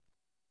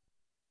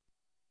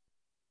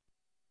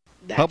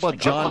How about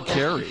John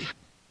Kerry?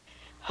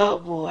 Oh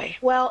boy.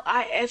 Well,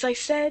 as I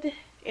said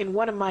in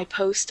one of my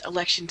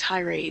post-election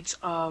tirades,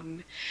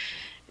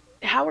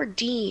 Howard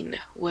Dean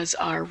was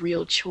our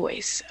real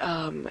choice.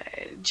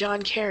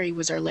 John Kerry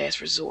was our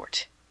last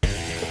resort.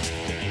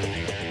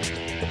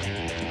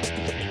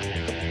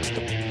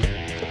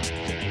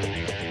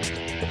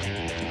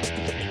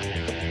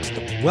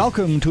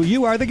 Welcome to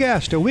You Are the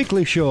Guest, a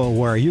weekly show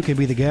where you can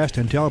be the guest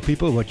and tell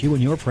people what you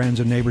and your friends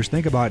and neighbors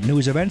think about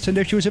news events and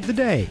issues of the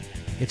day.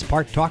 It's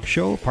part talk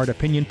show, part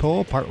opinion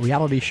poll, part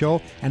reality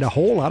show, and a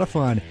whole lot of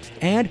fun.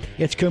 And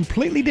it's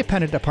completely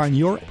dependent upon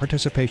your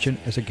participation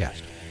as a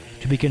guest.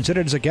 To be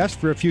considered as a guest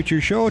for a future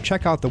show,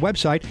 check out the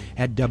website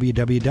at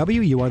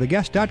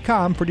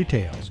www.youaretheguest.com for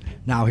details.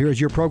 Now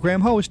here's your program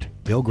host,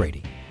 Bill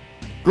Grady.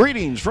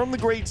 Greetings from the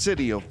great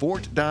city of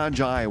Fort Dodge,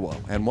 Iowa,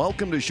 and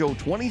welcome to show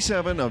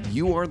 27 of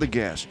You Are the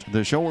Guest,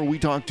 the show where we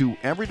talk to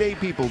everyday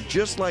people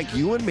just like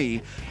you and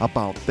me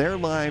about their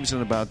lives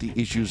and about the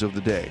issues of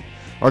the day.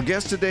 Our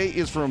guest today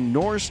is from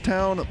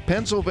Norristown,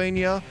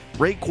 Pennsylvania.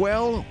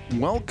 Raequel,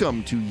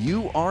 welcome to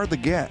You Are the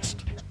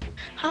Guest.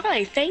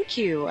 Hi, thank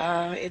you.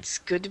 It's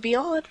good to be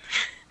on.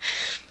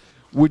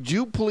 Would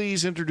you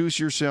please introduce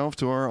yourself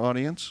to our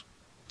audience?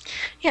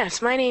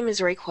 Yes, my name is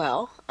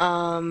Raequel,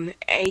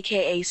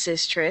 aka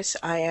Tris.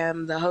 I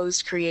am the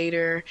host,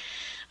 creator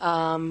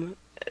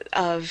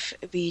of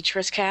the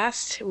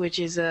Triscast, which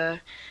is a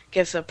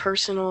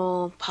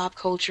personal pop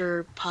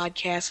culture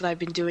podcast that I've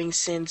been doing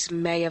since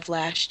May of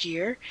last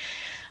year.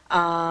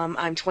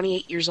 I'm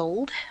 28 years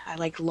old. I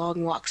like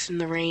long walks in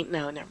the rain.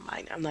 No, never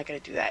mind. I'm not going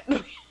to do that.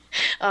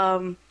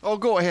 Oh,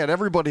 go ahead.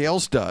 Everybody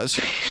else does.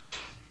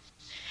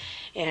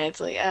 Yeah,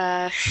 it's like,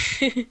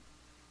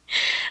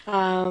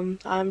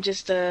 I'm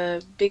just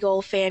a big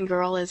old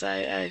fangirl, as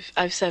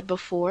I've said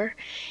before,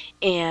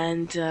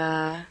 and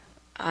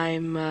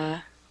I'm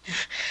a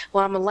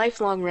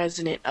lifelong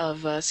resident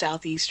of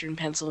southeastern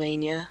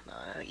Pennsylvania,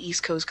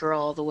 East Coast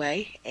girl all the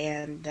way,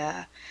 and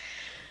I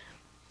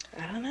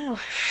don't know.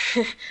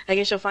 I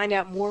guess you'll find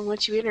out more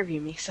once you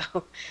interview me. So,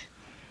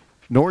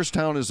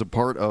 Norristown is a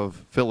part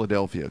of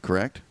Philadelphia,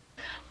 correct?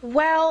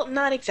 Well,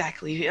 not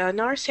exactly.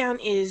 Norristown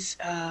is,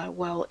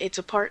 it's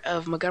a part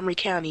of Montgomery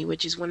County,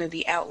 which is one of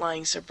the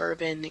outlying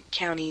suburban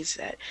counties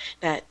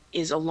that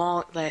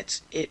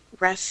it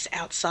rests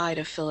outside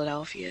of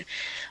Philadelphia.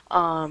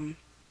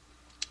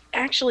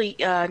 Actually,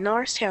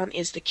 Norristown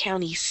is the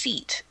county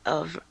seat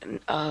of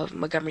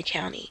Montgomery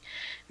County,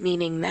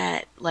 meaning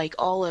that, like,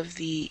 all of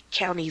the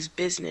county's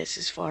business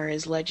as far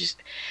as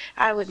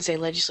I wouldn't say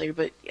legislature,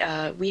 but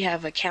we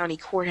have a county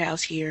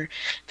courthouse here.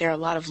 There are a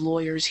lot of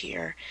lawyers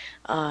here.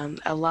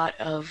 A lot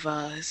of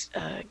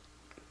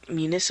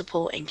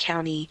municipal and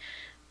county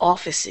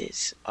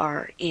offices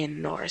are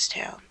in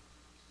Norristown.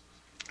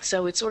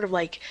 So it's sort of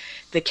like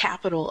the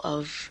capital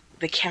of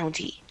the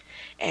county,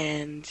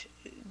 and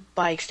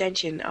by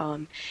extension,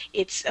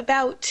 it's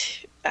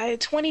about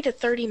 20 to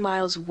 30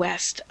 miles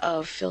west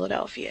of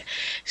Philadelphia.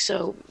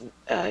 So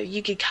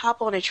you could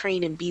hop on a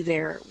train and be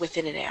there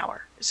within an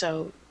hour.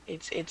 So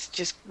it's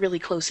just really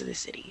close to the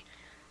city.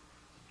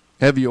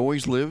 Have you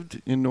always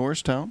lived in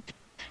Norristown?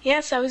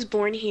 Yes, I was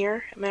born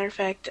here. Matter of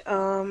fact,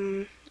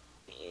 I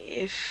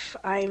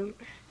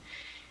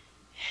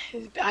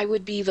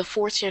would be the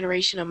fourth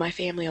generation of my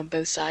family on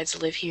both sides to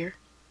live here.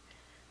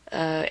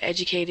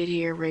 Educated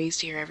here,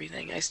 raised here,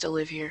 everything. I still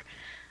live here.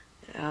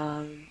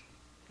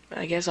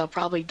 I guess I'll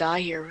probably die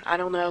here. I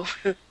don't know.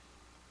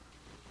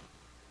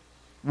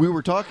 We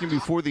were talking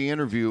before the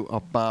interview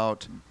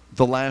about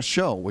the last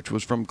show, which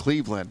was from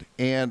Cleveland,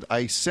 and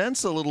I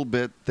sense a little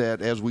bit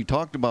that as we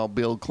talked about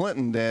Bill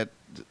Clinton, that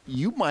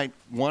you might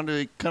want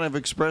to kind of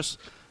express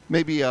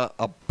maybe a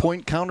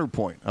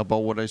point-counterpoint about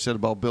what I said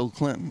about Bill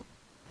Clinton.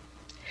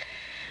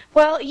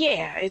 Well,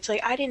 yeah, it's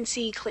like I didn't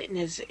see Clinton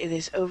as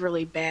this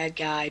overly bad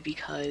guy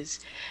because,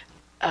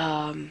 you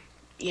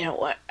know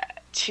what,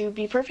 to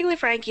be perfectly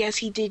frank, yes,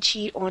 he did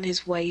cheat on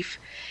his wife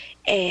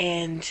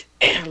and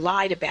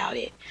lied about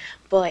it.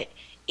 But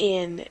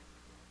in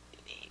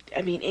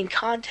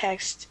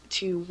context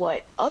to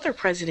what other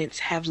presidents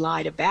have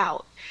lied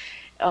about,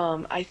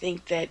 I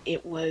think that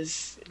it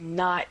was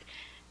not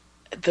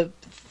the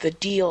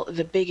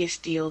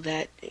biggest deal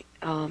that,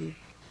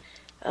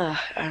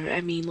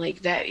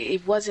 that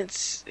it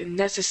wasn't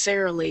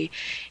necessarily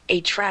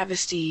a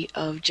travesty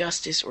of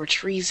justice or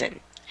treason.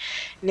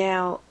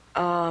 Now,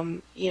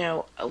 one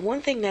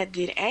thing that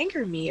did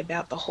anger me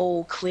about the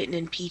whole Clinton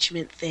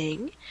impeachment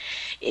thing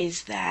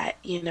is that,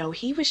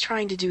 he was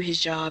trying to do his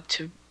job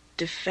to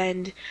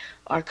defend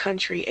our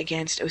country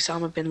against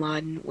Osama bin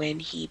Laden when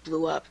he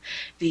blew up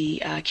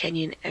the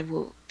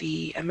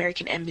the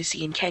American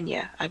embassy in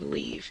Kenya, I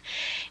believe.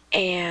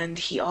 And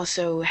he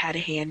also had a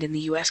hand in the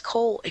U.S.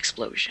 coal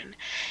explosion.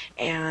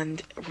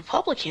 And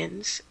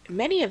Republicans,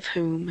 many of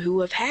who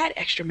have had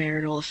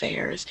extramarital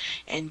affairs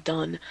and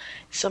done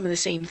some of the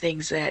same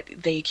things that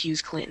they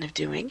accuse Clinton of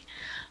doing,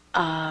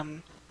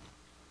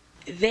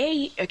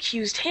 they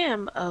accused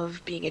him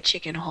of being a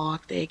chicken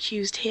hawk. They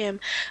accused him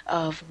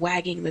of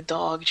wagging the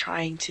dog,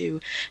 trying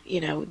to,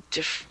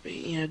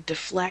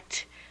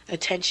 deflect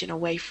attention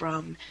away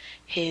from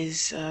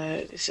his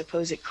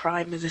supposed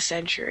crime of the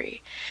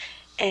century.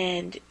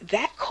 And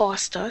that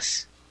cost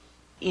us,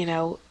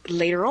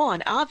 later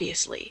on,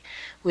 obviously,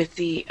 with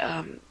the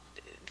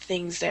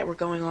things that were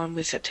going on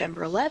with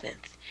September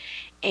 11th.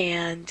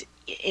 And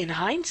in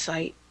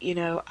hindsight,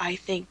 I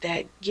think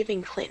that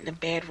giving Clinton a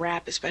bad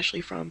rap,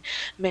 especially from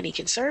many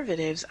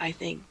conservatives, I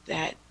think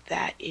that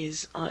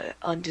is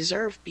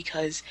undeserved,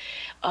 because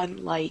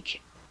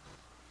unlike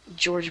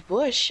George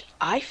Bush,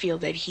 I feel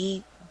that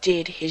he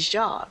did his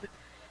job.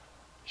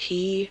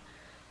 He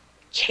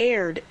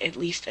cared at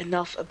least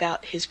enough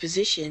about his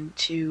position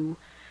to,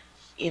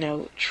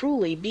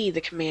 truly be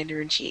the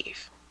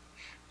commander-in-chief.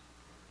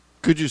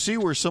 Could you see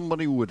where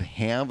somebody would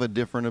have a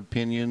different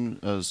opinion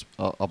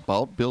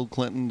about Bill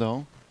Clinton,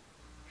 though?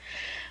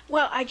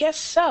 Well, I guess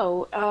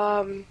so.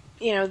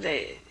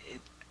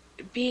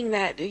 Being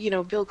that,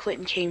 Bill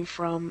Clinton came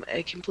from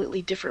a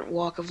completely different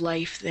walk of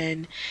life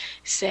than,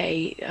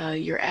 say,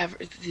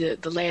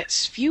 the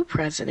last few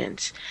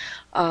presidents.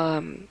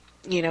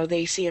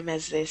 They see him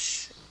as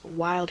this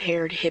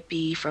wild-haired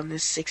hippie from the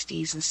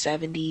 60s and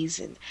 70s,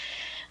 and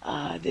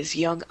this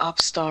young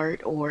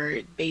upstart, or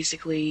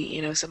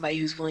basically, somebody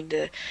who's willing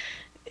to,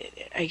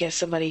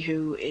 somebody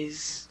who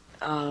is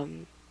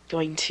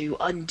going to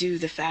undo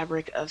the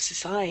fabric of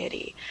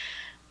society.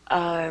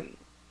 And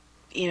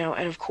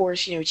of course,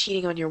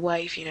 cheating on your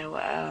wife,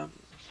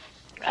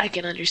 I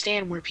can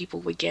understand where people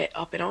would get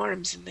up in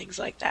arms and things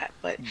like that.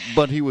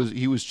 But he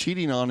was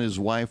cheating on his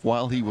wife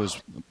while he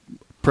was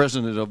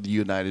president of the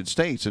United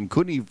States, and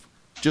couldn't he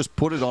just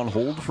put it on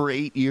hold for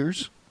 8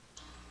 years?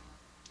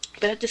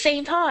 But at the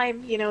same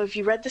time, if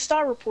you read the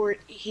Starr Report,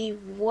 he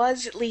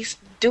was at least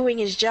doing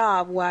his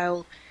job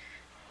while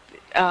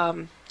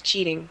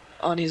cheating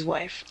on his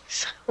wife.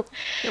 So,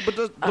 yeah, but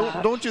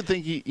don't you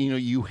think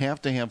you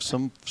have to have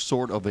some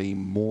sort of a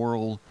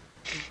moral,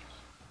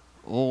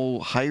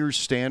 higher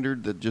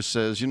standard that just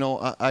says,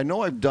 I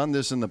know I've done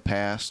this in the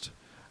past,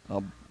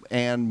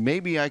 and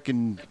maybe I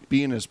can,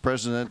 being as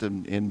president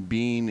and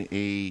being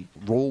a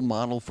role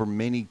model for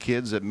many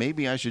kids, that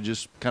maybe I should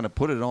just kind of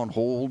put it on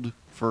hold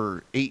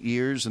for 8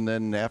 years, and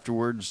then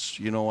afterwards,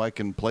 I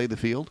can play the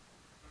field?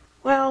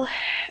 Well,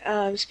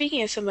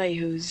 speaking as somebody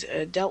who's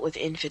dealt with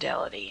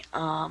infidelity,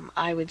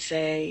 I would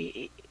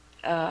say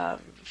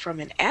from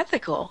an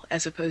ethical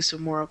as opposed to a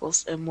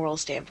moral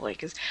standpoint,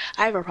 because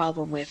I have a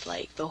problem with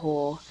the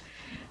whole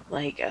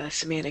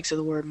semantics of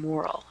the word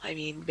moral. I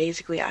mean,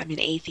 basically, I'm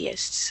an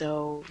atheist,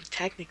 so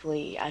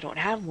technically I don't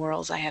have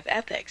morals, I have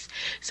ethics.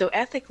 So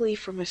ethically,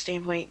 from a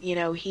standpoint,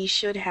 he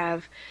should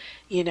have,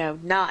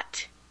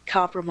 not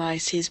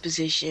compromised his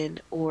position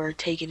or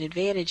taken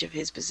advantage of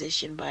his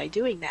position by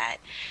doing that.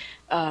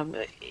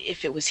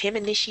 If it was him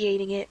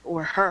initiating it,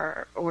 or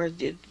her, or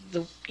the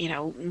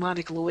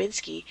Monica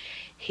Lewinsky,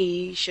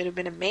 he should have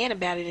been a man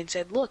about it and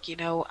said, look,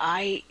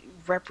 I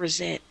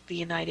represent the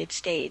United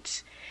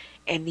States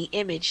and the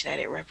image that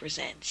it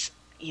represents.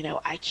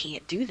 I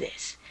can't do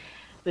this.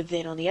 But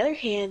then on the other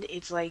hand,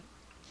 it's like,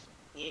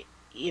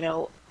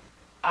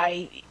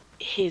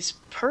 his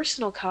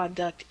personal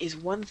conduct is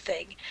one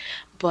thing,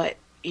 but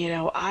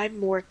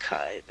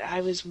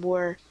I was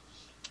more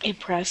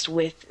impressed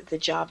with the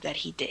job that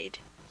he did.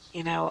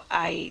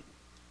 I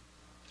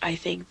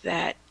think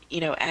that,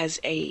 as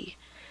a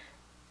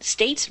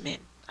statesman,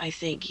 I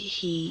think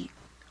he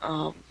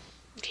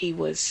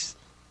was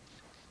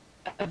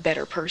a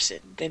better person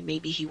than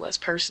maybe he was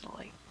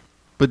personally.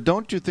 But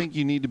don't you think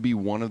you need to be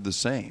one of the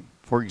same?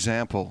 For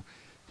example,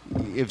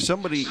 if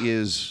somebody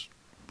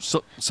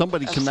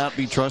cannot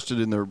be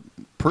trusted in their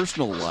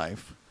personal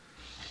life,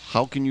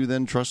 how can you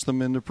then trust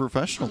them in their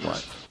professional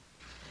life?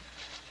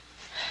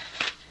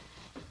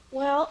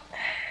 Well,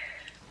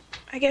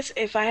 I guess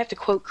if I have to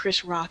quote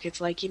Chris Rock, it's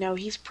like,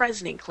 he's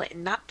President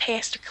Clinton, not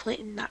Pastor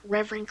Clinton, not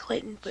Reverend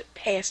Clinton, but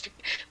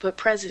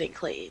President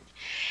Clinton.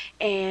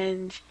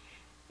 And,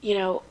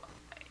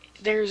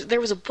 there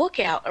was a book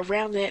out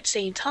around that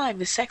same time,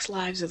 The Sex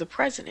Lives of the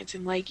Presidents,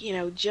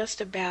 and just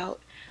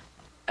about,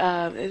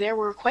 there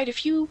were quite a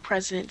few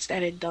presidents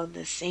that had done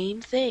the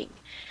same thing.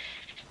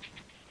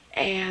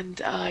 And,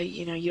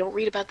 you don't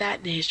read about that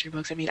in the history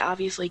books. I mean,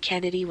 obviously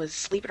Kennedy was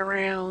sleeping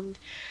around.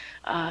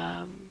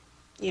 I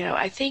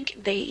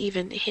think they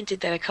even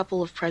hinted that a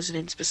couple of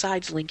presidents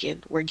besides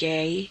Lincoln were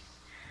gay.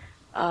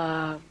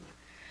 But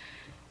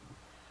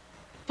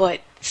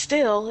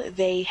still,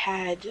 they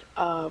had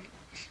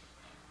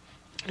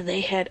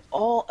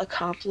all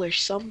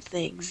accomplished some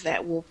things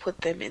that will put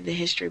them in the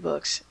history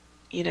books,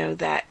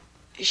 that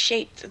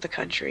shaped the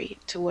country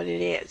to what it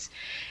is.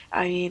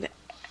 I mean,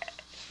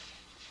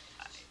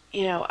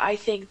 I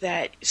think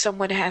that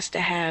someone has to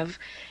have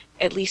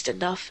at least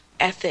enough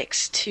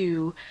ethics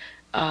to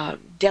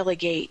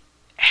delegate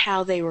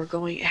how they're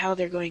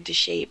going to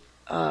shape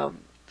the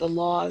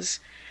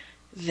laws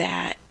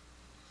that,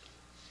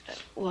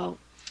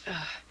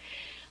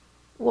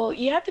 Well,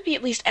 you have to be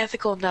at least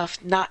ethical enough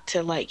not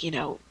to, like,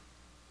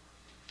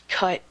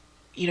 cut,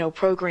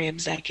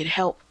 programs that could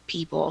help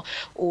people,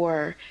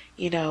 or,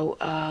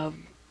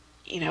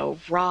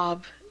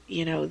 rob,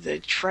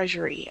 the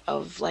treasury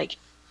of, like,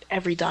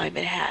 every dime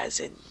it has,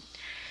 and,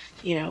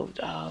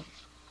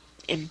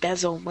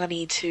 embezzle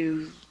money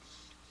to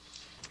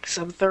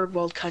some third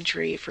world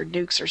country for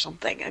nukes or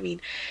something. I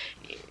mean,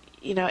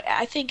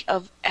 I think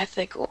of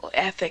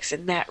ethics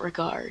in that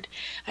regard.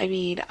 I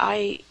mean,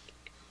 I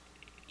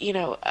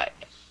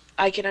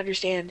can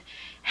understand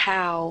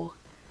how,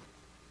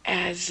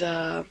 as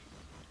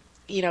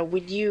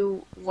when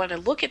you want to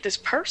look at this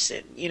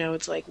person,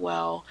 it's like,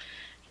 well,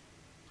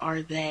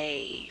 are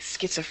they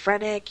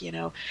schizophrenic?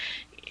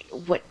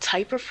 What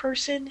type of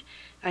person?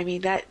 I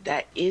mean,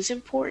 that is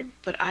important,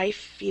 but I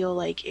feel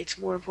like it's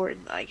more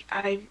important. Like,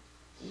 I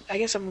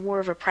guess I'm more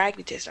of a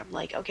pragmatist. I'm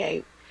like,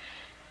 okay,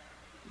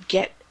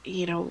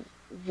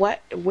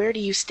 where do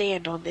you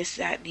stand on this,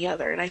 that, and the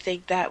other? And I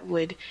think that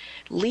would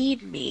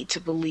lead me to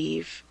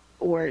believe,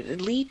 or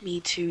lead me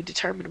to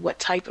determine what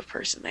type of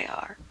person they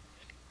are.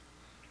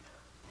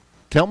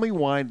 Tell me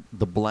why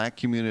the black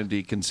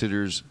community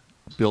considers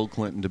Bill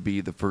Clinton to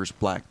be the first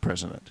black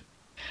president.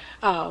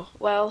 Oh,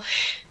 well,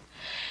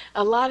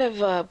 a lot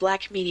of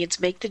black comedians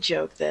make the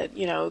joke that,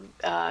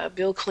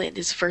 Bill Clinton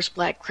is the first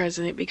black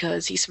president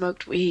because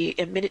he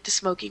admitted to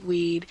smoking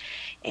weed,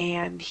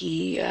 and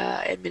he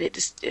had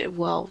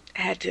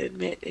to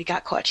admit he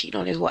got caught cheating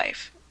on his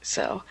wife.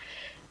 So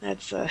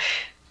that's,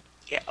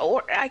 yeah,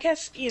 or I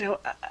guess,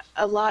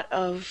 a lot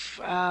of,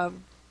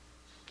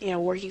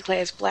 working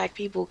class black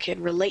people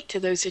can relate to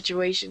those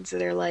situations,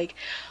 and they're like,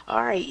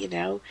 all right,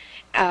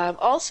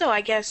 Also,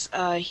 I guess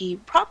he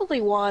probably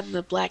won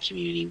the black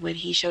community when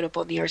he showed up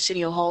on the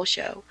Arsenio Hall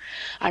show.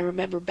 I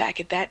remember back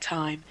at that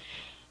time,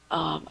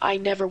 I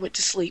never went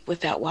to sleep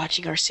without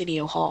watching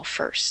Arsenio Hall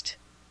first.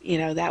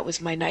 That was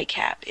my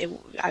nightcap.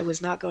 I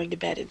was not going to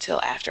bed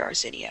until after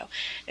Arsenio,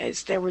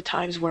 as there were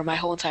times where my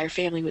whole entire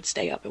family would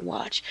stay up and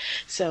watch.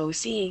 So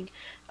seeing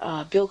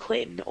Bill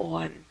Clinton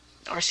on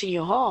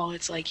Arsenio Hall,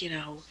 it's like,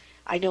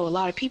 I know a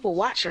lot of people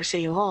watched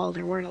Arsenio Hall.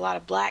 There weren't a lot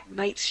of black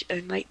night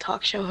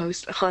talk show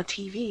hosts on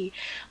TV.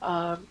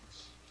 I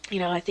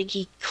think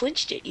he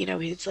clinched it.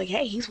 It's like,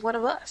 hey, he's one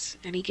of us,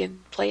 and he can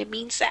play a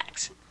mean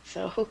sax.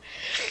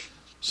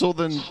 So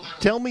then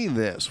tell me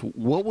this.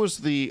 What was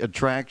the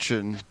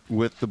attraction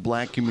with the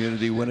black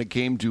community when it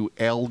came to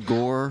Al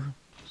Gore?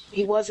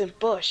 He wasn't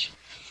Bush.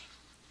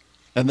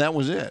 And that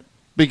was it.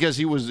 Because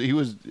he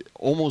was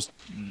almost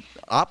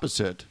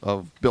opposite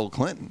of Bill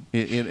Clinton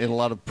in a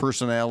lot of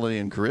personality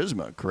and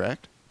charisma,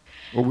 correct?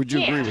 Or would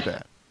you agree with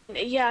that?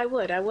 Yeah, I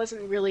would. I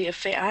wasn't really a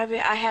fan.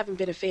 I haven't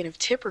been a fan of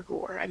Tipper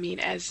Gore. I mean,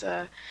 as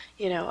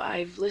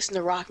I've listened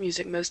to rock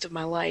music most of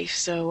my life,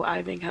 so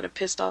I've been kind of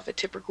pissed off at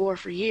Tipper Gore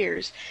for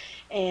years.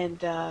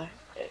 And a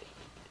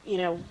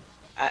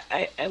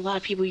lot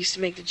of people used to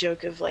make the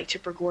joke of, like,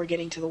 Tipper Gore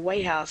getting to the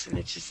White House, and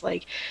it's just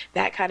like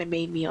that kind of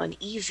made me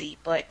uneasy.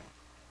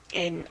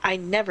 And I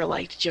never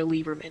liked Joe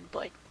Lieberman,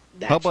 but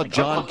that's, how about like,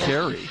 John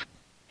Kerry?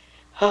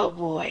 Oh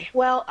boy.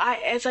 Well,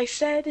 as I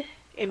said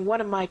in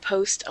one of my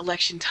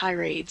post-election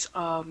tirades,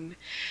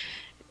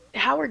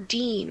 Howard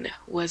Dean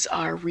was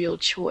our real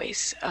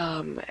choice.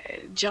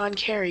 John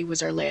Kerry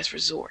was our last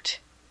resort.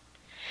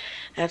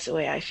 That's the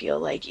way I feel.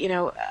 Like,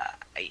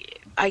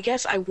 I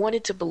guess I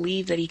wanted to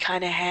believe that he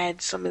kind of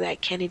had some of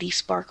that Kennedy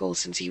sparkle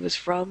since he was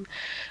from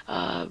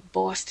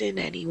Boston,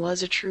 and he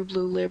was a true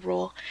blue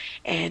liberal.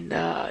 And,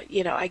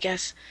 I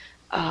guess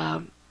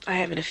I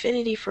have an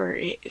affinity for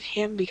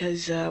him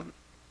because,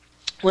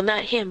 well,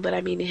 not him, but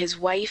I mean his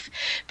wife,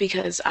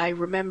 because I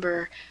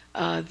remember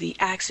the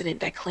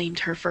accident that claimed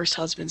her first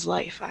husband's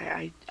life.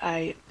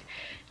 I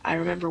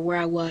remember where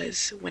I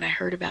was when I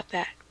heard about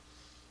that.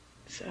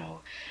 So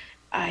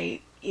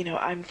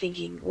I'm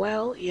thinking,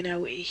 well,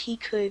 he's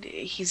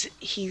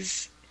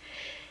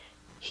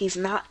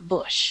not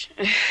Bush.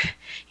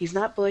 He's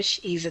not Bush.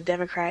 He's a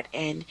Democrat,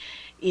 and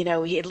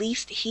at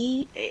least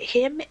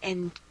him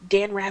and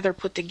Dan Rather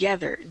put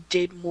together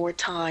did more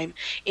time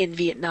in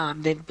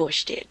Vietnam than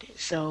Bush did.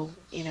 So,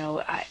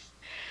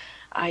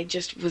 I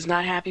just was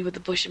not happy with the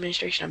Bush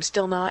administration. I'm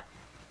still not.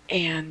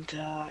 And,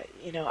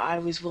 I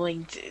was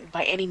willing to,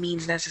 by any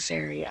means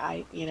necessary,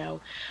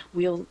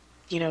 we'll,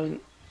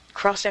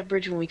 cross that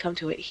bridge when we come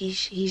to it.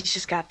 He's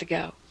just got to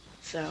go.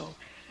 So,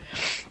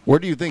 where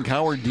do you think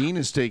Howard Dean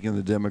is taking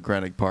the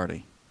Democratic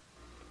Party?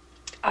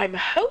 I'm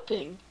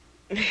hoping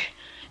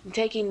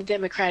taking the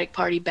Democratic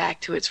Party back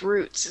to its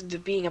roots, to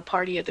being a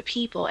party of the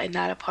people and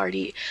not a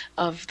party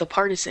of the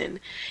partisan.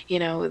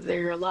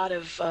 There are a lot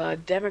of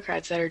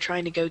Democrats that are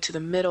trying to go to the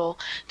middle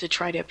to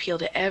try to appeal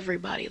to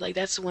everybody. Like,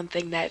 that's the one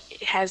thing that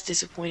has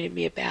disappointed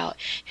me about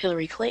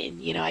Hillary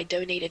Clinton. I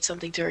donated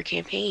something to her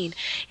campaign,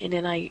 and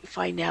then I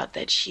find out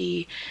that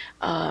she,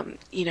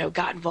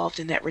 got involved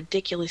in that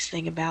ridiculous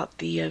thing about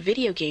the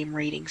video game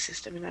rating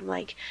system. And I'm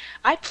like,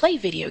 I play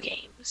video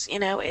games.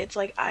 It's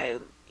like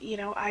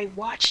I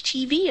watch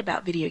TV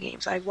about video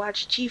games. I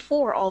watch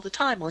G4 all the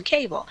time on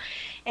cable.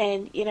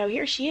 And,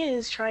 here she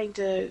is trying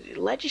to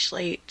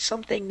legislate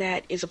something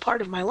that is a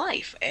part of my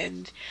life.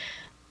 And,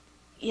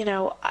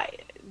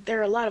 there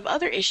are a lot of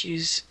other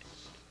issues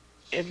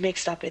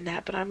mixed up in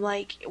that, but I'm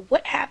like,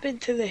 what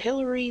happened to the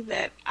Hillary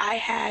that I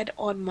had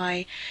on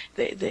my,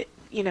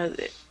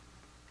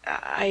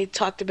 I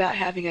talked about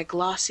having a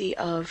glossy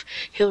of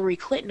Hillary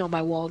Clinton on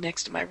my wall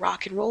next to my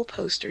rock and roll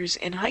posters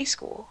in high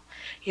school.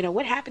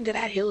 What happened to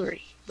that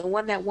Hillary? The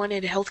one that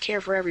wanted health care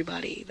for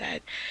everybody,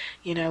 that,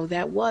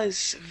 that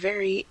was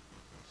very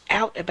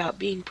out about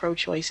being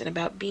pro-choice and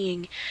about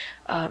being,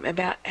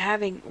 about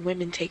having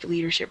women take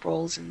leadership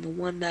roles, and the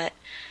one that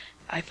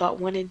I thought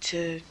wanted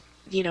to,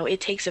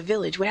 it takes a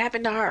village. What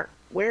happened to her?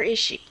 Where is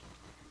she?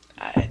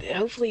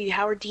 Hopefully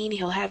Howard Dean,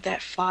 he'll have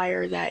that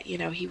fire that,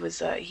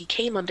 he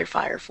came under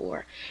fire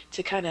for,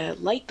 to kind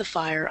of light the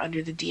fire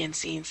under the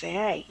DNC and say,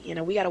 hey,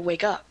 we got to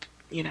wake up,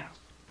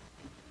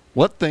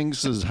 What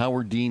things does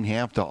Howard Dean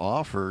have to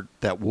offer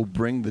that will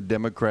bring the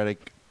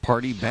Democratic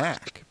Party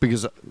back?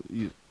 Because,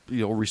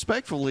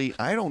 respectfully,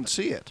 I don't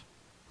see it.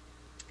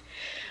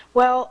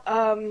 Well,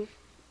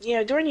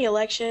 during the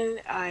election,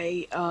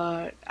 I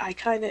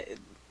kind of,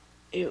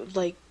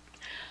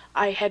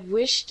 I had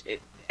wished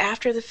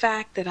after the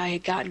fact that I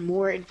had gotten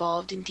more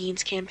involved in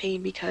Dean's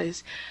campaign,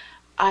 because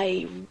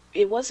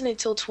it wasn't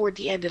until toward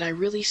the end that I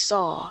really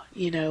saw,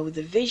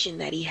 the vision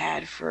that he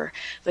had for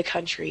the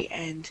country,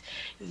 and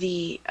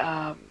the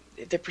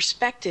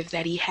perspective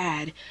that he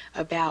had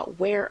about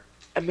where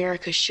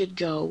America should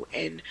go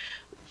and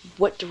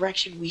what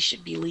direction we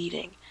should be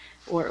leading,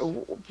 or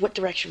what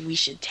direction we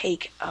should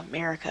take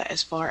America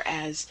as far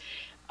as,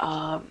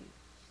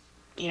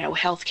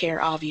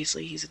 healthcare.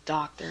 Obviously, he's a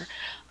doctor.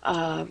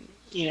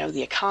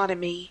 The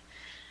economy.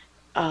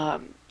 I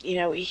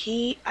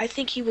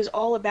think he was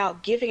all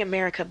about giving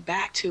America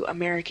back to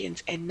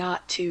Americans and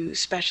not to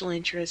special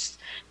interests,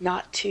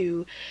 not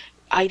to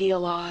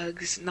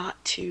ideologues,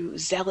 not to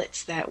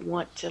zealots that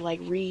want to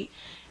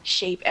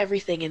reshape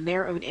everything in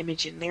their own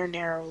image, in their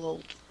narrow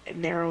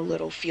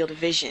little field of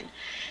vision.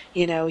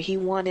 He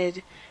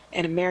wanted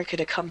an America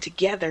to come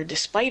together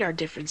despite our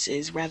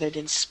differences, rather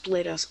than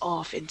split us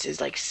off into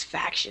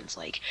factions,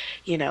 like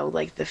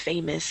the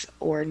famous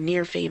or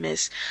near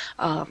famous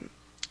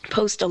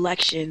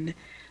post-election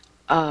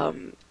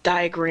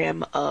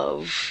diagram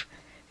of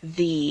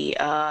the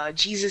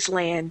Jesus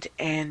Land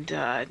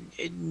and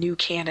New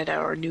Canada,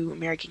 or New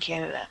American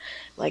Canada.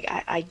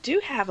 I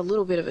do have a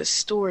little bit of a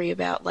story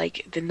about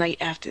the night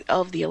after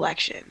of the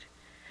election,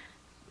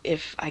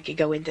 if I could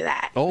go into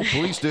that. Oh,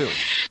 please do.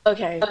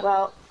 Okay,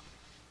 well,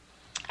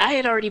 I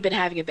had already been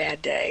having a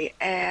bad day,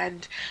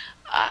 and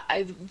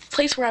the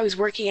place where I was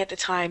working at the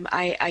time,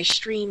 I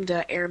streamed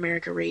Air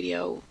America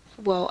Radio.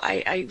 Well,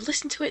 I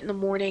listened to it in the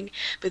morning,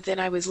 but then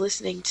I was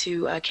listening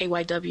to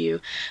KYW,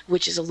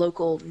 which is a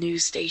local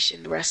news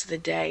station, the rest of the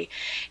day,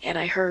 and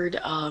I heard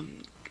the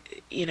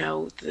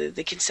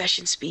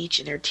concession speech,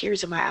 and there are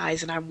tears in my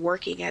eyes, and I'm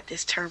working at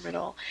this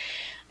terminal.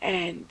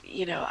 And,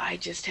 I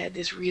just had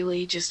this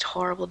really just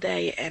horrible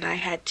day, and I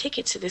had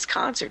tickets to this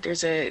concert.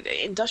 There's an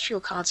industrial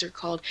concert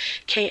called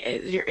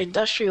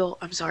industrial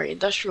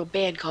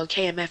band called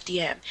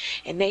KMFDM,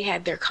 and they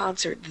had their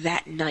concert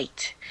that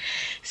night.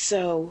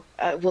 So,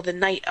 the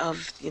night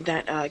of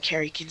that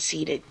Kerry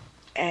conceded.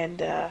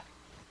 And,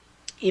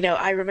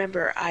 I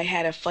remember I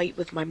had a fight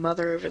with my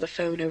mother over the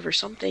phone over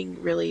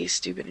something really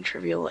stupid and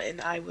trivial,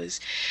 and I was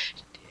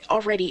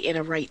already in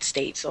a right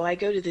state. So I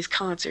go to this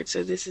concert.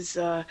 So this is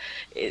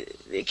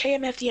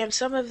KMFDM.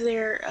 Some of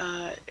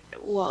their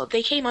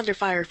they came under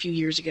fire a few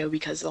years ago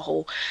because of the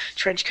whole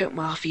Trenchcoat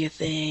Mafia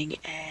thing,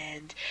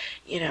 and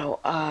now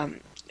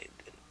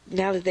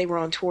that they were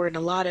on tour, and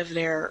a lot of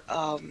their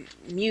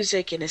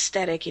music and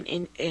aesthetic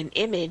and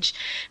image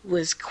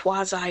was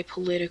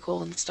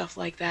quasi-political and stuff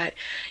like that.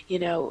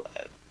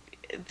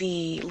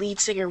 The lead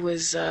singer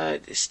was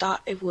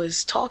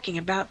talking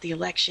about the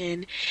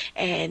election,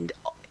 and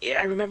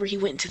I remember he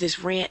went into this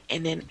rant,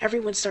 and then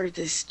everyone started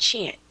this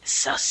chant,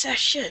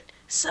 secession,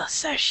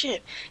 secession.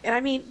 And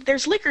I mean,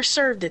 there's liquor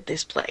served at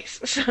this place.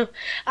 So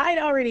I'd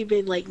already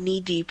been knee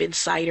deep in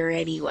cider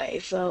anyway.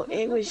 So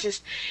it was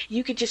just,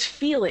 you could just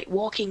feel it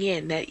walking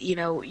in that,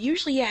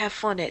 usually you have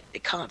fun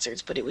at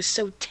concerts, but it was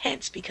so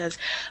tense because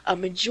a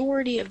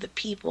majority of the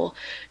people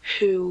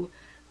who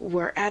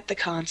were at the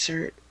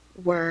concert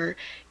were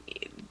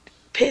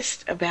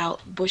pissed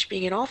about Bush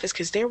being in office,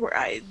 because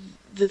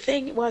the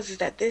thing was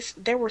that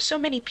there were so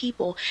many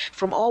people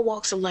from all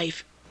walks of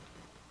life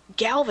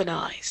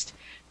galvanized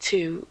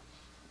to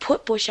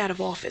put Bush out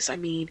of office. I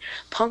mean,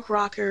 punk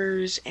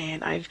rockers,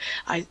 and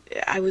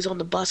I was on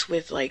the bus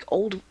with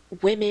old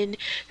women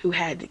who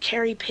had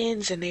Kerry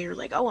pins, and they were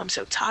like, "Oh, I'm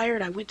so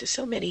tired. I went to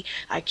so many.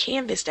 I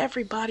canvassed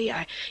everybody.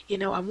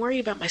 I'm worried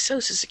about my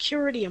Social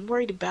Security. I'm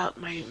worried about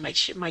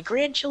my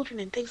grandchildren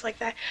and things like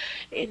that."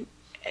 And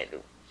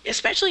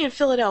especially in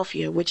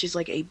Philadelphia, which is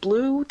a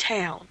blue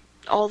town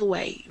all the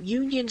way.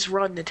 Unions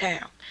run the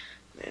town.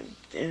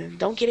 And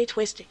don't get it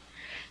twisted.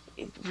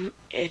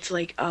 It's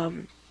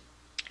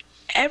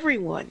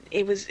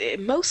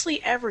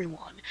mostly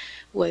everyone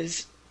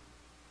was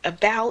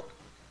about,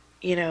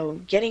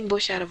 getting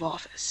Bush out of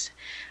office.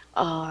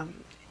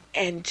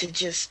 And to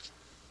just,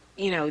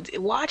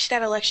 watch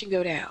that election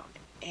go down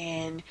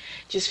and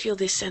just feel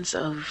this sense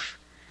of,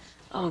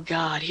 oh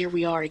God, here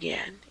we are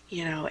again,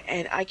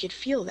 and I could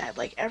feel that.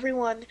 Like,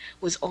 everyone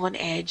was on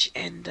edge,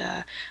 and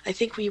I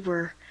think we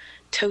were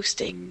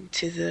toasting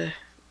to the,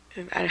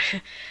 I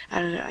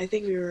don't know, I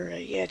think we were,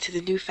 to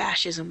the new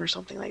fascism or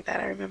something like that.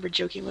 I remember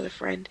joking with a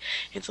friend,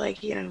 it's like,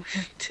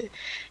 to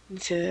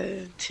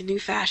new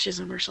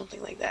fascism or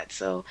something like that.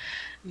 So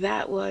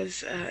that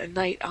was a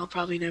night I'll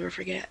probably never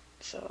forget.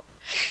 So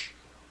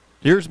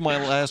here's my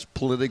last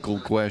political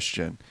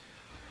question.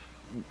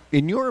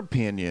 In your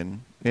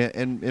opinion,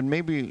 and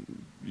maybe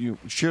you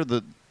share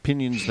the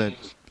opinions that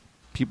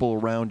people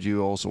around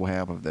you also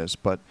have of this,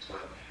 but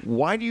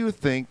why do you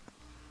think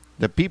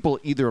that people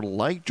either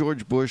like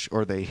George Bush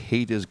or they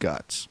hate his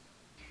guts?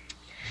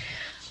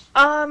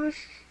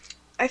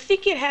 I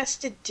think it has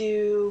to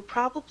do,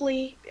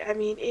 probably,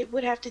 it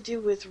would have to do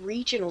with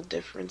regional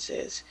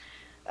differences.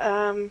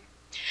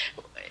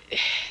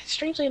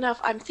 Strangely enough,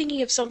 I'm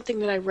thinking of something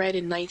that I read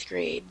in 9th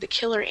grade, The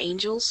Killer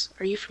Angels.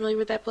 Are you familiar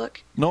with that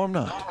book? No, I'm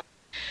not.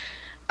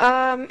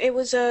 It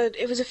was a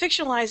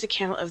fictionalized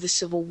account of the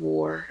Civil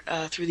War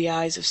through the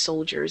eyes of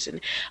soldiers, and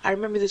I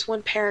remember this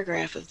one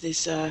paragraph of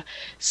this a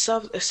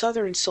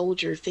Southern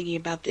soldier thinking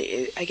about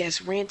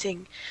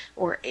ranting,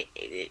 or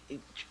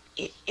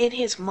in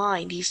his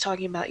mind he's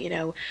talking about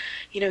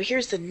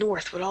here's the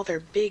North with all their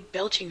big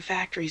belching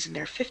factories and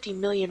their 50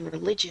 million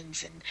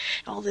religions and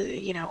all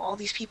the all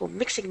these people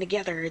mixing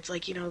together. It's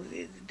like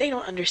they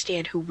don't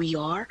understand who we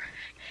are.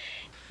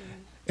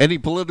 Any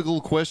political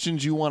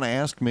questions you want to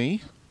ask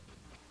me?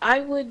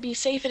 I would be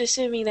safe in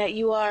assuming that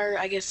you are,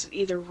 I guess,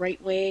 either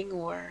right-wing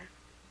or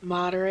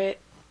moderate.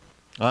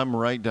 I'm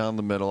right down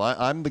the middle.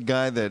 I'm the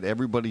guy that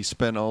everybody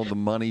spent all the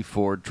money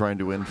for trying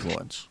to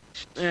influence.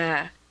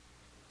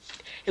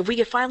 If we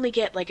could finally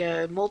get like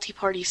a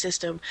multi-party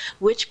system,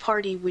 which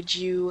party would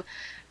you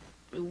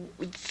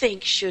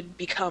think should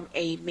become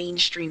a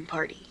mainstream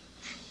party?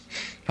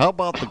 How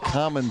about the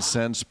common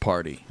sense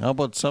party? How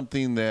about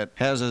something that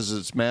has as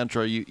its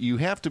mantra, you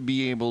have to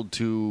be able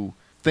to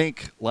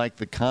think like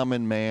the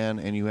common man,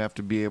 and you have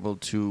to be able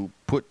to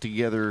put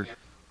together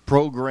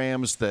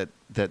programs that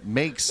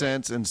make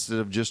sense instead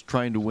of just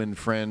trying to win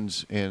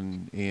friends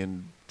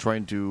and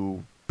trying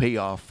to pay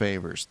off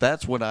favors.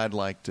 That's what I'd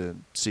like to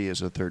see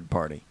as a third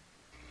party.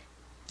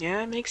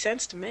 Yeah, it makes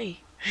sense to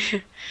me.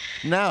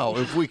 Now,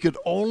 if we could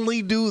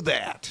only do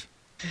that.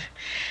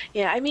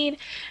 Yeah,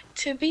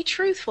 to be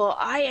truthful,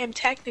 I am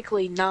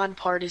technically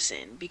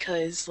nonpartisan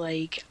because,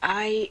 I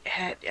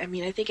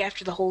think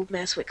after the whole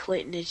mess with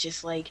Clinton, it's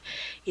just I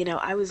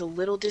was a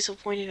little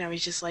disappointed. I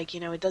was just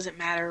it doesn't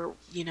matter,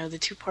 the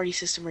two-party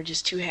system are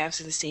just two halves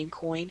of the same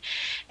coin.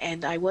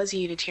 And I was a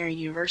Unitarian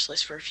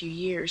Universalist for a few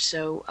years,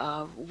 so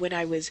when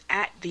I was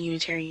at the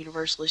Unitarian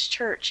Universalist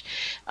Church,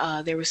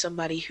 there was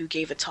somebody who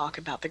gave a talk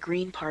about the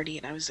Green Party,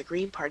 and I was the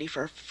Green Party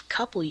for a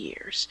couple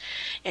years.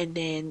 And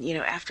then,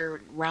 after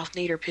Ralph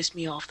Nader pissed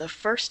me off the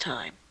first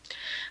time,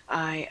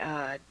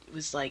 I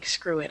was like,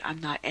 screw it, I'm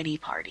not any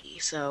party.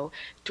 So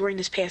during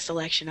this past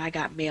election, I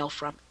got mail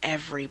from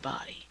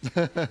everybody.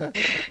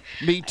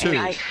 Me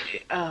too.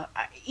 And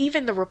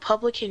even the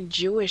Republican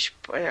Jewish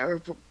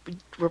or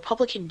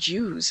Republican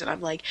Jews, and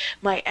I'm like,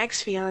 my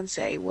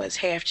ex-fiance was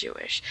half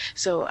Jewish,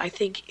 so I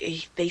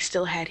think they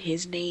still had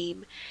his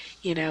name,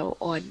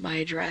 on my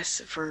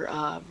address for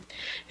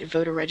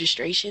voter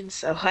registration.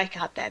 So I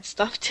got that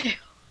stuff too.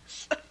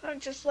 I'm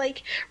just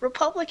like,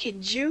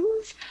 Republican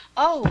Jews?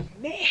 Oh,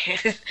 man.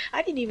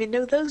 I didn't even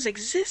know those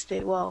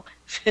existed. Well,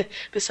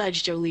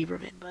 besides Joe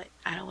Lieberman, but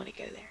I don't want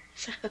to go there.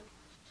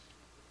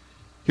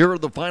 Here are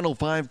the final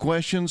 5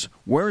 questions.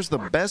 Where's the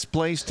best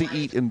place to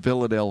eat in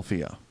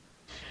Philadelphia?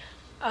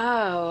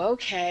 Oh,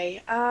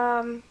 okay.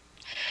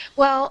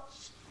 Well,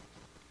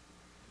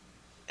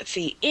 let's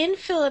see. In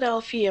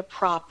Philadelphia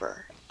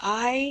proper,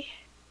 the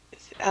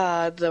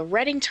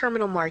Reading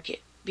Terminal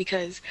Market,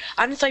 because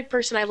I'm the type of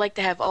person, I like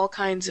to have all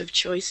kinds of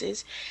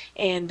choices.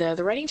 And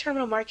the Reading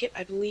Terminal Market,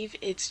 I believe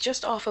it's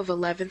just off of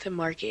 11th and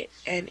Market,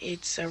 and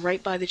it's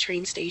right by the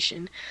train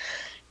station.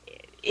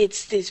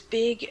 It's this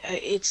big,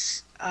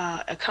 it's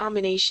a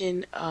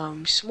combination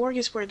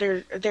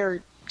smorgasbord. There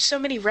are so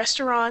many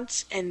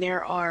restaurants, and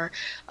there are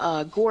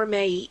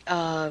gourmet.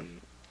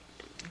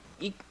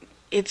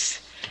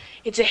 It's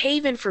a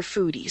haven for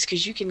foodies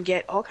because you can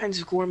get all kinds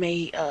of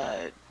gourmet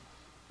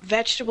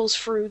vegetables,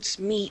 fruits,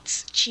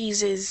 meats,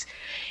 cheeses,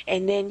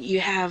 and then you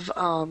have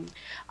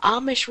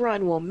Amish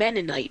run, well,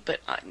 Mennonite,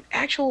 but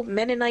actual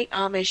Mennonite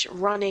Amish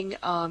running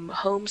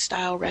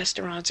home-style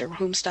restaurants or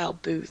home-style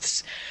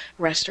booths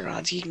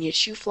restaurants. You can get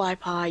shoe fly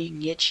pie, you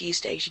can get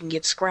cheesesteaks, you can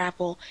get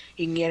scrapple,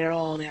 you can get it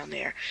all down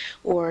there.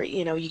 Or,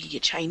 you can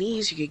get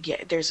Chinese,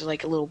 there's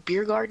like a little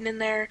beer garden in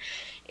there.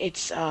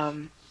 It's,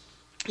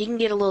 you can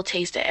get a little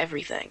taste of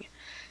everything.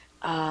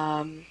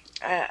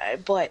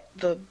 But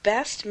the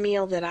best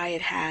meal that I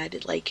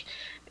had,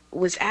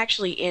 was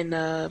actually in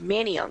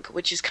Manayunk,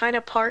 which is kind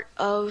of part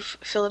of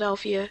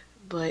Philadelphia,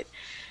 but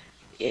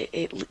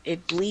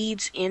it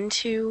bleeds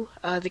into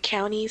the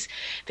counties.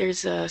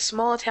 There's a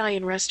small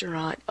Italian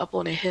restaurant up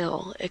on a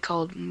hill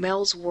called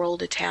Mel's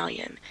World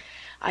Italian.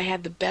 I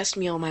had the best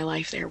meal of my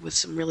life there with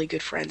some really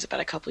good friends about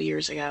a couple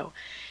years ago.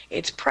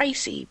 It's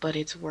pricey, but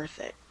it's worth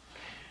it.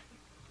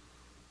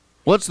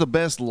 What's the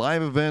best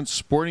live event,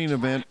 sporting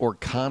event, or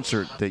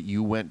concert that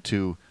you went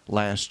to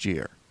last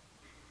year?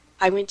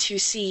 I went to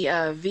see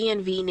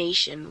V&V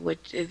Nation,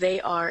 which they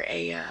are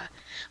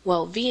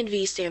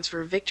V&V stands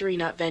for Victory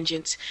Not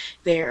Vengeance.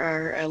 They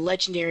are a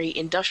legendary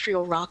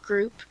industrial rock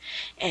group,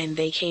 and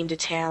they came to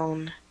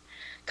town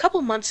a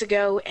couple months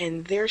ago,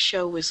 and their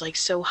show was like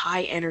so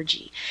high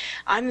energy.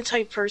 I'm the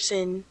type of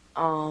person,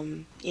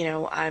 I'm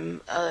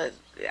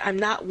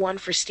not one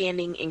for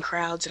standing in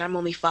crowds, and I'm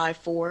only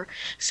 5'4",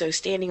 so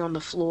standing on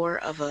the floor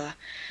of a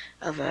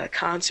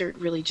concert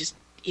really just,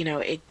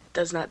 it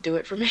does not do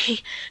it for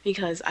me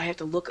because I have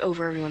to look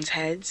over everyone's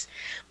heads.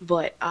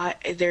 But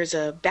there's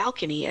a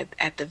balcony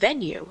at the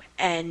venue,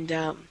 and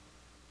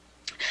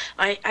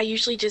I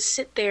usually just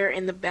sit there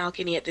in the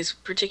balcony at this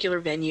particular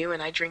venue,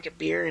 and I drink a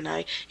beer and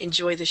I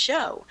enjoy the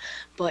show.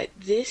 But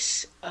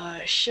this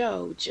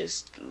show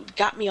just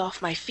got me off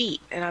my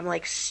feet, and I'm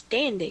like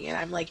standing, and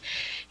I'm like,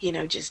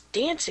 just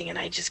dancing, and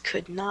I just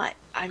could not.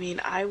 I mean,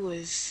 I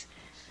was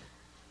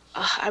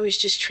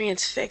just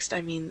transfixed.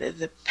 I mean,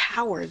 the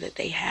power that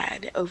they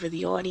had over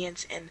the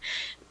audience, and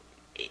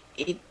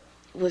it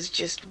was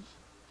just,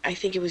 I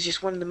think it was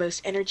just one of the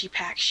most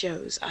energy-packed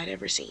shows I'd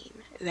ever seen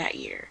that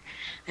year.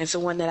 And it's the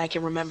one that I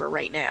can remember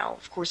right now.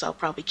 Of course, I'll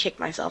probably kick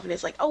myself, and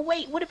it's like, oh,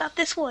 wait, what about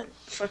this one?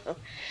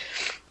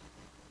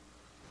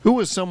 Who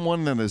is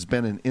someone that has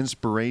been an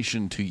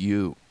inspiration to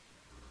you?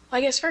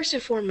 I guess first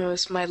and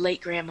foremost, my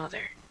late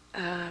grandmother.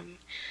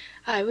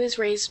 I was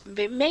raised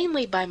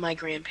mainly by my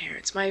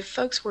grandparents. My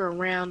folks were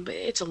around, but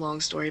it's a long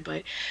story,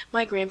 but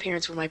my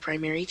grandparents were my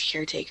primary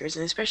caretakers,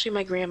 and especially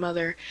my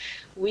grandmother.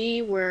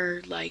 We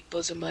were like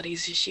bosom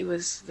buddies. She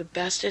was the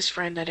bestest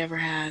friend I'd ever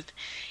had,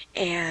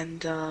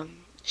 and I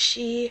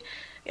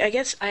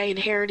guess I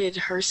inherited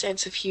her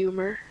sense of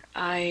humor.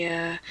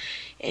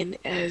 And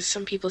as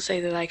some people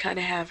say that I kind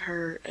of have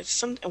her,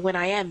 when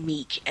I am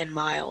meek and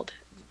mild,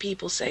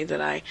 people say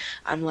that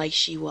I'm like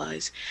she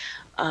was.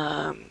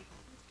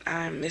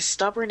 I'm as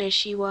stubborn as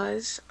she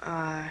was.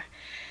 One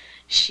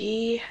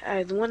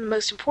of the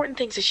most important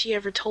things that she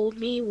ever told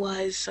me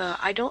was,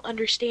 I don't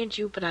understand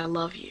you, but I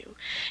love you.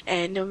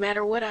 And no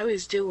matter what I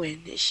was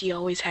doing, she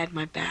always had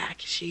my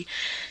back. She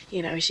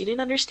didn't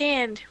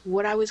understand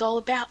what I was all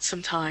about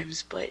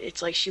sometimes, but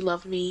it's like she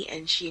loved me,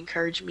 and she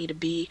encouraged me to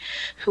be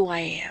who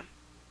I am.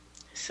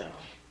 So.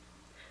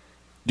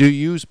 Do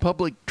you use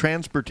public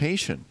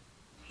transportation?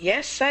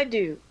 Yes, I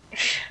do.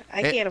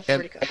 I can't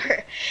afford a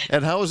car.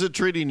 And how is it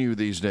treating you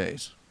these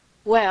days?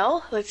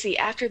 Well, let's see.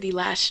 After the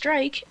last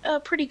strike,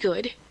 pretty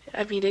good.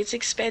 I mean, it's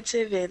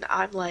expensive, and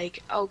I'm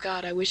like, oh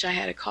God, I wish I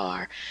had a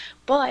car.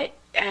 But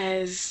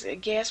as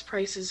gas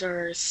prices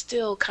are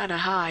still kind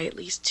of high, at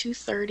least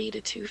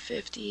 $2.30 to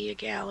 $2.50 a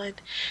gallon,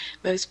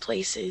 most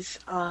places,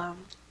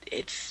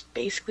 it's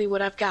basically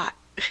what I've got.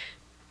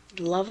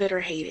 Love it or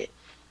hate it.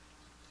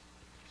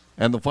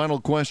 And the final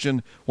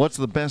question: what's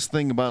the best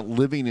thing about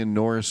living in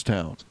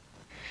Norristown?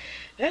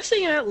 Best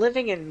thing about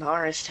living in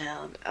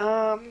Norristown,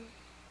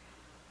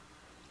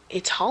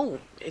 it's home.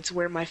 It's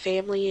where my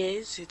family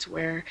is. It's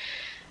where,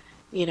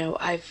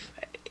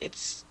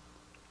 it's,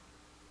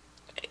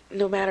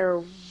 no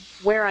matter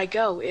where I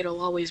go, it'll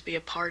always be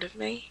a part of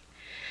me.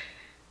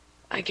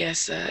 I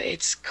guess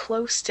it's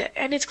close to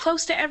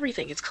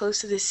everything. It's close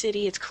to the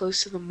city. It's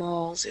close to the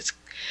malls. It's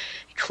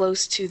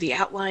close to the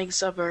outlying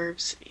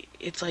suburbs.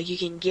 It's like you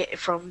can get you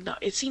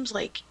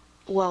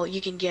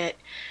can get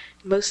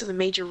most of the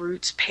major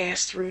routes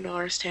pass through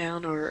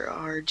Norristown or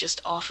are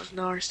just off of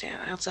Norristown,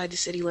 outside the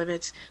city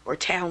limits, or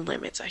town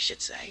limits, I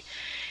should say.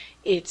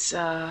 It's,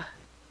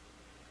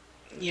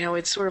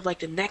 it's sort of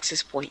like the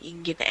nexus point. You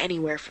can get to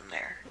anywhere from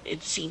there,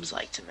 it seems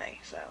like to me,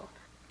 so.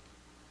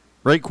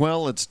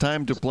 Raequel, it's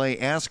time to play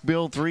Ask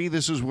Bill 3.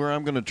 This is where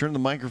I'm going to turn the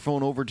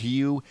microphone over to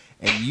you,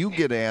 and you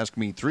get to ask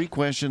me 3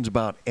 questions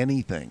about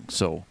anything.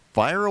 So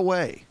fire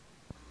away.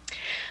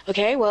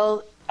 Okay,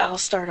 well, I'll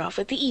start off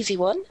with the easy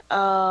one.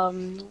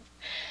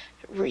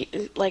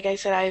 Like I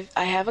said,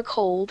 I have a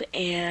cold,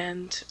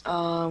 and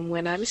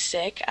when I'm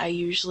sick, I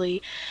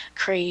usually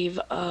crave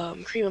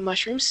cream of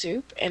mushroom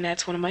soup, and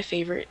that's one of my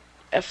favorite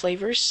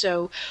flavors.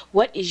 So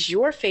what is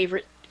your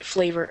favorite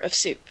flavor of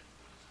soup?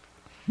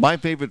 My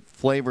favorite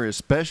flavor,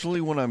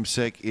 especially when I'm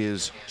sick,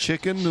 is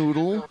chicken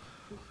noodle,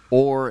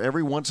 or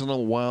every once in a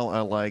while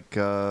I like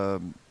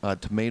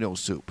tomato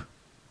soup.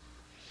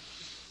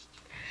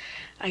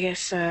 I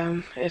guess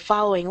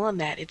following on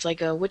that, it's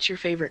like, what's your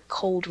favorite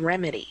cold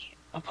remedy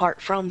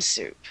apart from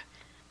soup?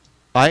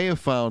 I have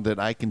found that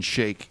I can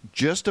shake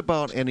just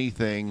about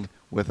anything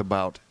with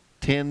about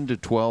 10 to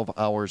 12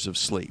 hours of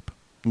sleep.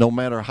 No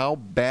matter how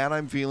bad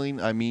I'm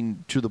feeling, I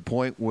mean to the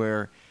point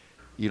where,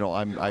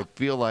 I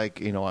feel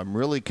like, I'm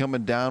really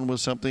coming down with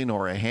something,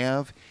 or I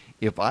have.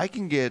 If I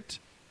can get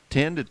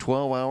 10 to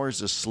 12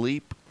 hours of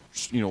sleep,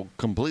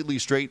 completely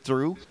straight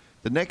through,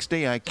 the next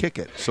day I kick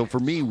it. So for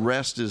me,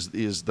 rest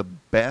is the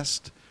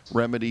best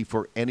remedy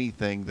for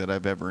anything that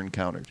I've ever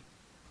encountered.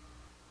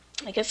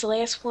 I guess the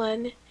last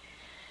one.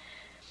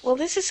 Well,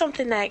 this is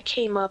something that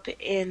came up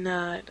in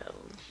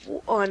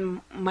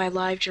on my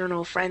live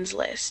journal friends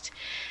list.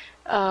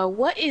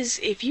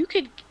 If you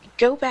could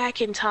go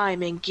back in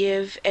time and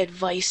give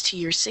advice to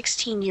your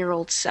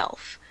 16-year-old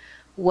self,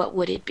 what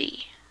would it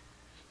be?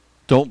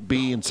 Don't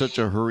be in such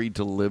a hurry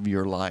to live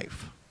your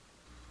life.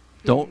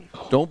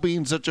 Don't be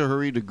in such a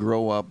hurry to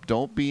grow up.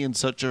 Don't be in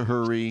such a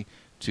hurry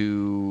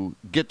to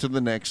get to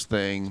the next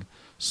thing.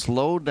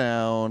 Slow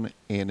down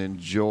and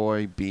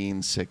enjoy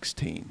being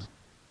 16.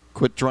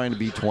 Quit trying to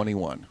be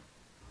 21.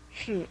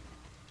 How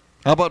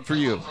about for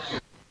you?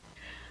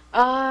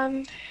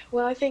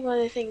 Well, I think one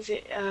of the things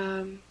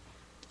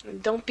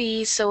don't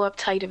be so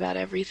uptight about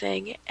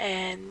everything,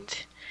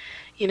 and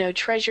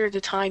treasure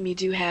the time you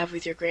do have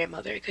with your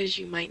grandmother, because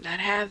you might not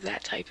have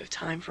that type of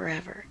time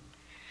forever.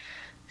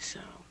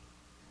 So,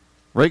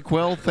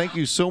 Raequel, thank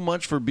you so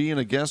much for being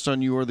a guest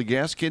on You Are the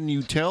Guest. Can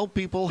you tell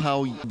people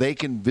how they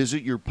can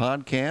visit your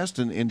podcast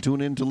and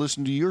tune in to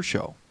listen to your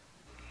show?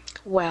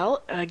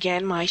 Well,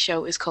 again, my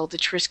show is called the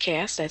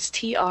Triscast. That's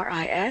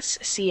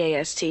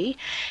Triscast.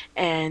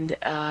 And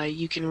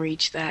you can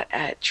reach that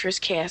at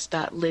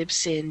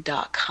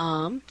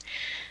triscast.libsyn.com.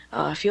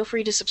 Feel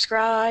free to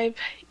subscribe,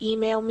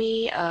 email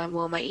me.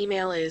 My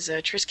email is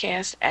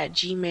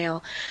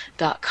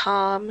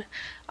triscast@gmail.com.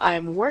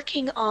 I'm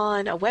working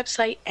on a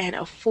website and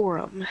a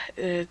forum.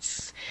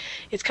 It's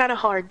kind of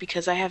hard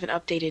because I haven't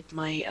updated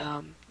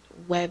my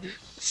web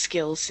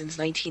skills since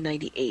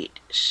 1998,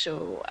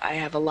 so I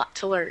have a lot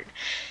to learn.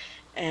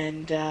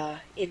 And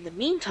in the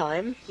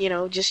meantime,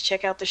 just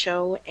check out the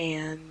show.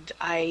 And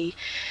I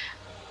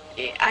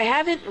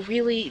haven't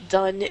really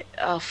done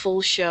a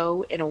full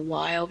show in a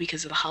while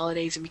because of the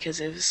holidays and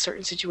because of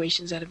certain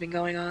situations that have been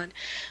going on.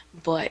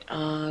 But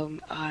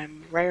I'm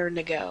raring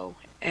to go.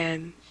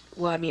 And,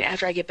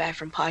 after I get back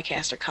from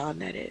PodcasterCon,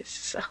 that is.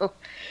 So,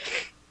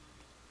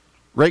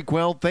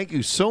 Raequel, thank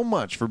you so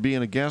much for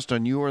being a guest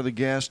on You Are the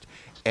Guest,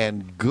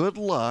 and good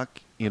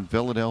luck in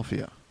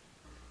Philadelphia.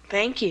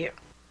 Thank you.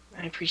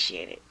 I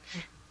appreciate it.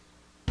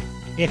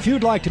 If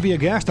you'd like to be a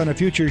guest on a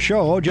future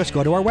show, just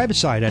go to our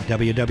website at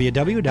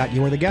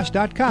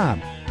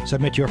www.youarethiguest.com.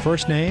 Submit your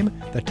first name,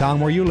 the town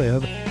where you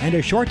live, and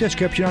a short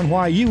description on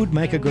why you'd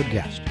make a good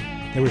guest.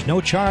 There is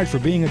no charge for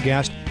being a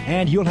guest,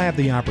 and you'll have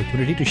the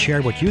opportunity to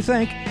share what you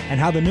think and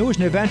how the news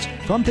and events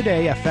from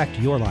today affect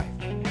your life.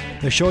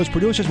 The show's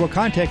producers will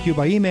contact you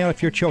by email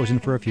if you're chosen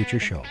for a future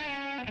show.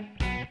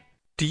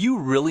 Do you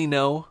really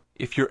know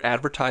if your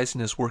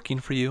advertising is working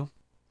for you?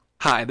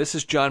 Hi, this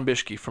is John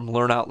Bishke from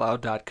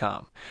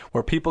LearnOutLoud.com,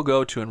 where people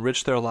go to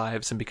enrich their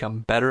lives and become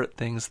better at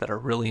things that are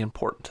really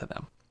important to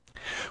them.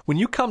 When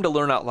you come to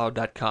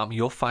LearnOutLoud.com,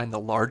 you'll find the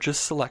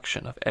largest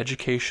selection of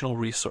educational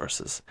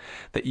resources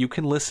that you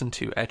can listen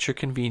to at your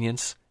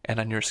convenience and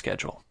on your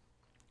schedule.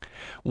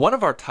 One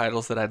of our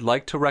titles that I'd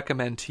like to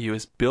recommend to you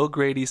is Bill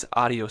Grady's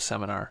audio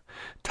seminar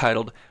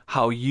titled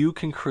How You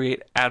Can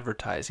Create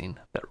Advertising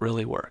That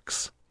Really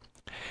Works.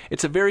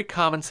 It's a very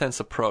common sense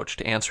approach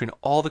to answering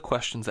all the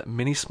questions that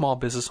many small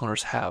business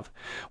owners have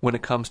when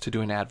it comes to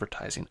doing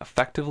advertising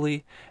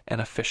effectively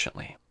and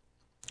efficiently.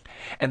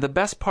 And the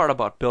best part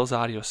about Bill's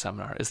audio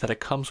seminar is that it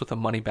comes with a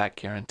money-back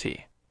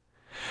guarantee.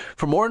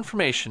 For more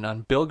information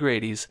on Bill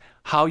Grady's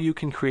How You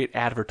Can Create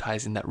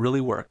Advertising That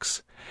Really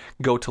Works,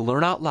 go to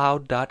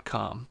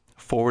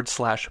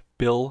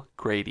learnoutloud.com/Bill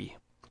Grady.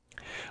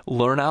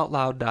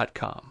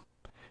 Learnoutloud.com,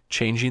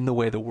 changing the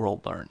way the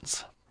world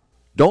learns.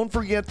 Don't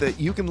forget that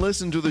you can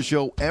listen to the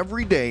show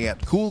every day at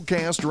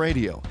Coolcast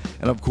Radio.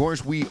 And of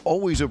course, we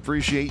always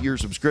appreciate your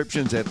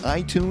subscriptions at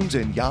iTunes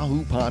and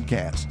Yahoo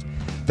Podcasts.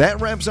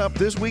 That wraps up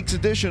this week's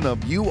edition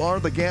of You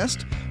Are the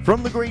Guest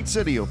from the great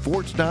city of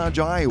Fort Dodge,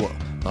 Iowa.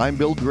 I'm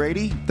Bill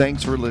Grady.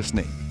 Thanks for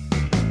listening.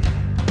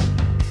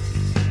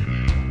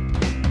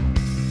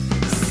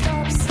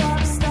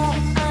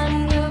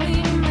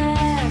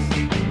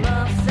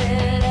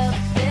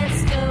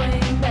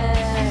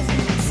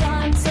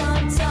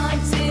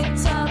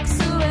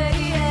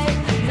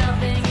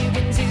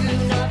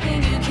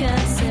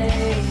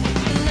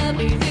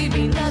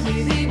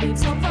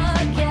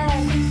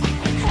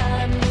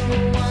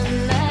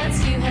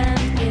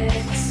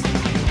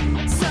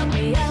 Suck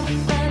me up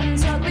and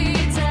tuck me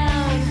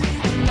down.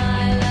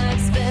 My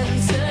life's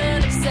been too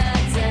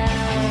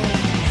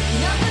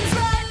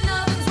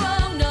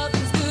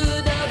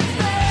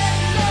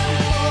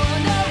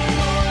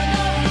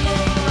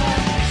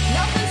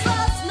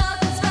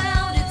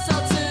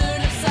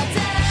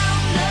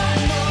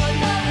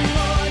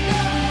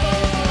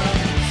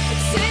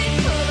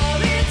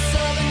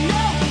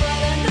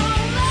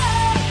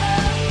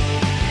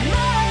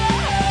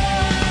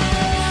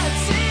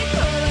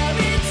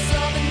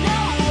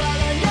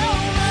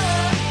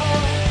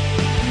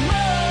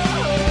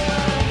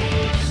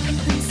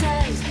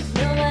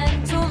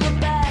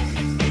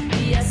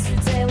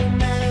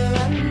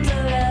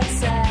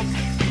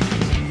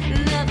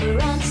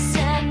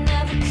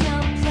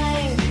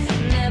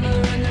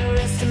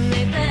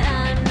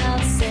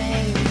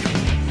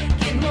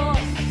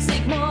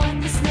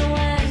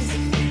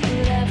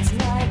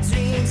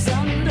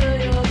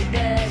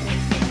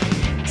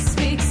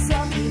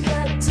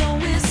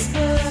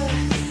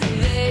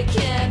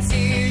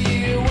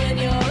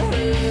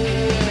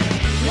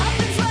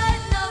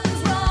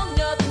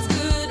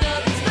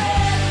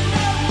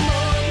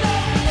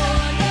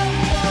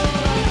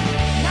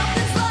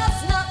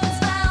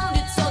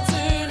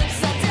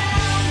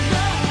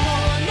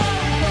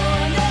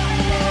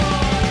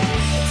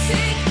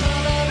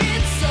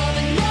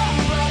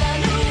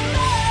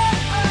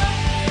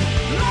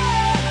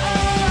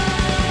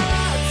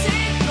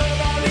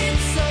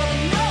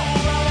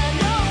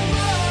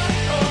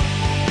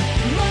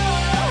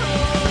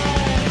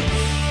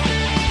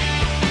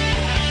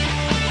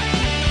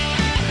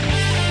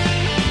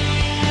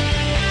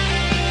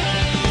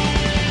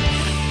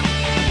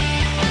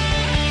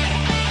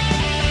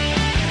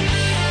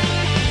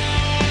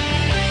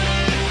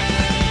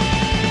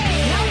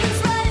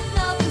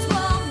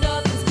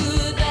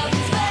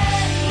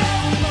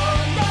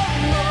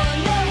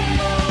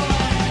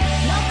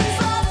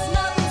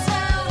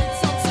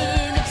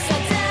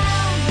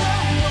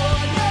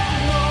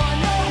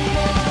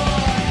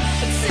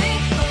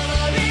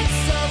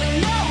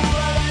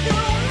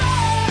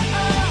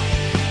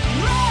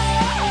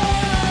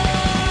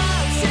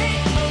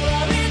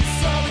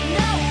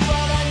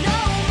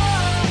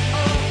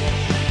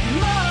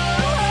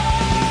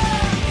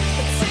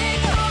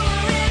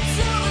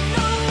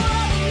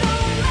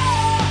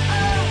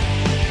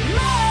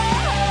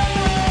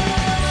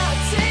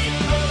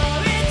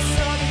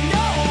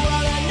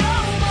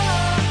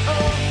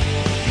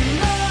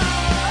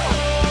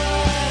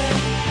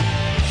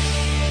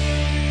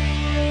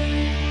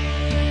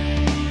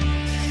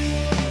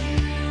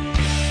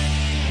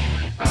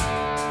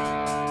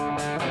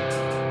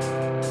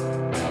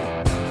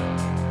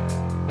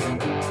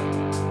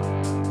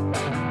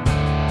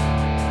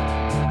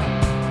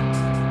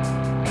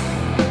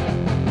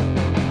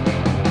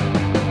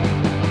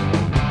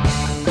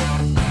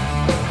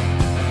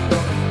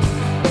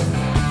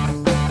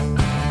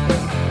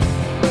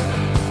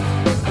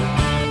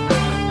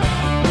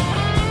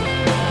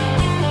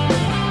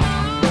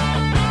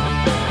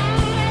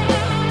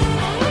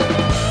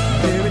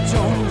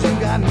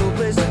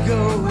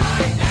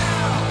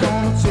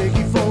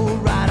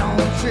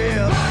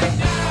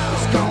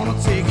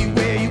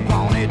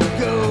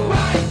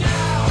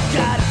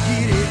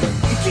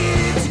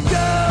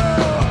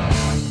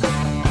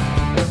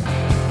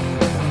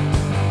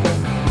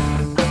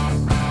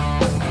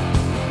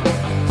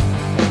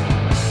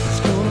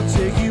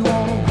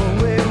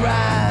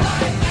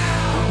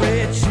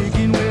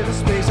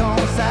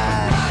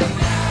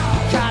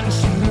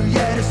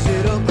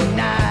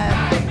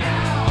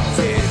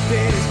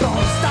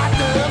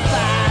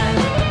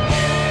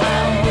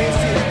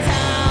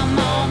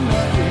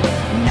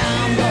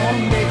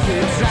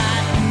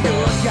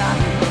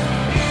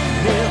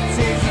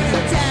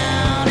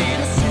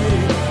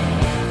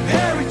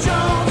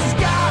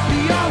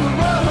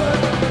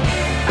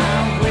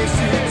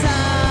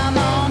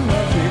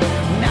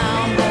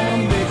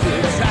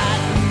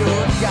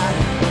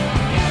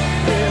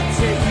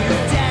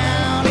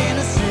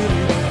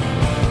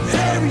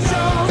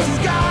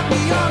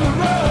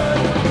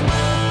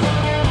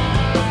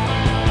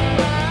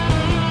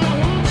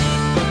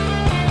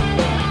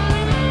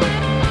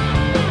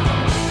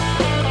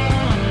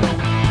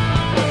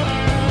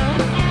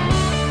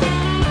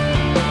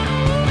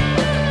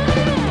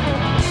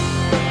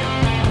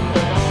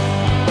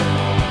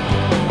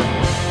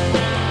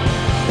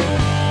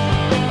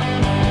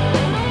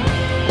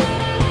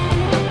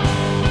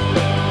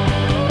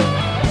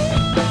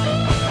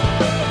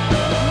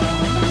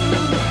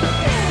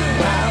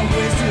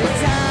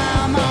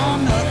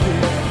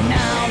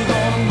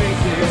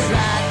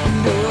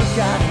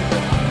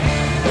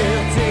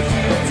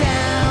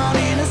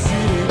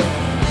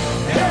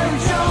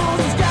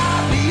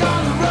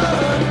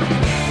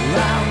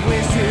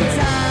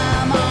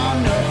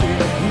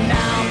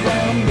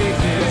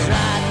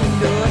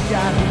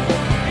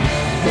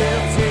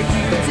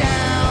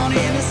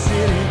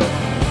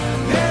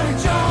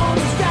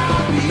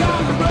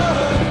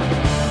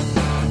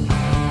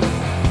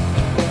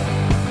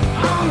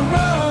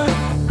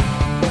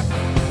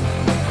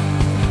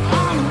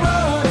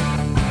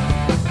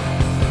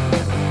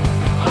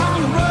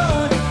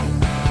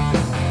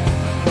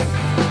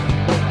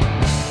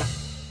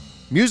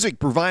Music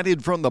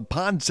provided from the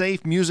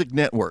PodSafe Music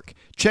Network.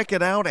 Check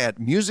it out at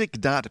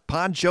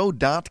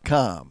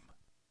music.podshow.com.